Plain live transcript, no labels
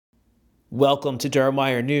Welcome to Durham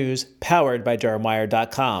News, powered by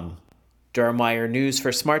DurhamWire.com. Durham News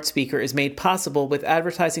for Smart Speaker is made possible with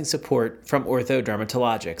advertising support from Ortho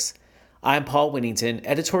Dermatologics. I'm Paul Winnington,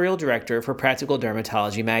 Editorial Director for Practical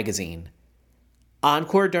Dermatology Magazine.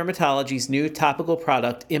 Encore Dermatology's new topical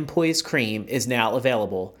product, Empoise Cream, is now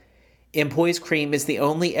available. Empoise Cream is the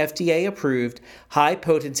only FDA-approved,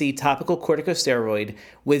 high-potency topical corticosteroid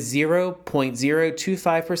with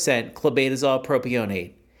 0.025% clobetasol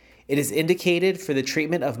propionate. It is indicated for the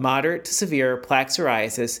treatment of moderate to severe plaque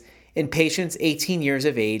psoriasis in patients 18 years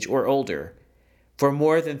of age or older. For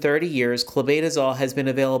more than 30 years, clobetasol has been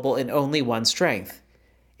available in only one strength.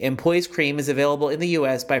 Empoise Cream is available in the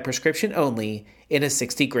U.S. by prescription only in a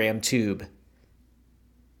 60-gram tube.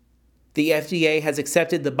 The FDA has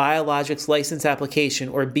accepted the Biologics License Application,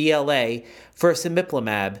 or BLA, for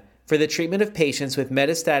cemiplimab for the treatment of patients with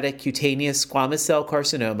metastatic cutaneous squamous cell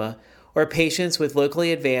carcinoma or patients with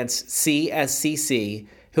locally advanced CSCC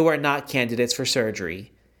who are not candidates for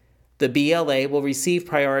surgery. The BLA will receive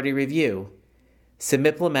priority review.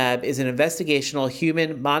 Cemiplimab is an investigational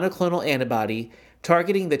human monoclonal antibody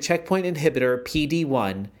targeting the checkpoint inhibitor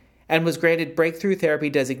PD-1 and was granted breakthrough therapy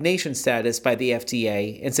designation status by the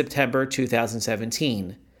FDA in September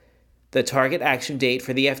 2017. The target action date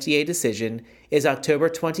for the FDA decision is October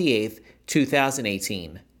 28,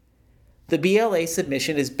 2018. The BLA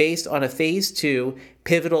submission is based on a Phase 2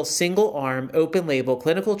 pivotal single-arm open-label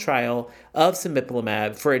clinical trial of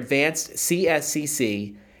cemiplimab for advanced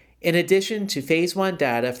CSCC, in addition to Phase 1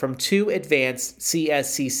 data from 2 advanced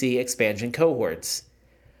CSCC expansion cohorts.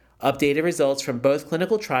 Updated results from both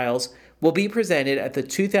clinical trials will be presented at the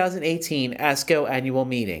 2018 ASCO annual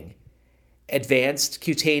meeting. Advanced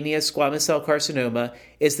cutaneous squamous cell carcinoma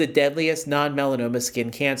is the deadliest non-melanoma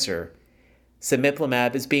skin cancer.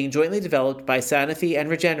 Cemiplimab is being jointly developed by Sanofi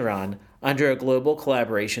and Regeneron under a global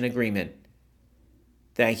collaboration agreement.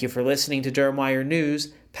 Thank you for listening to Durham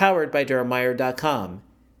News, powered by DurhamWire.com.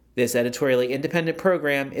 This editorially independent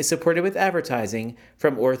program is supported with advertising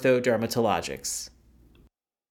from Ortho Dermatologics.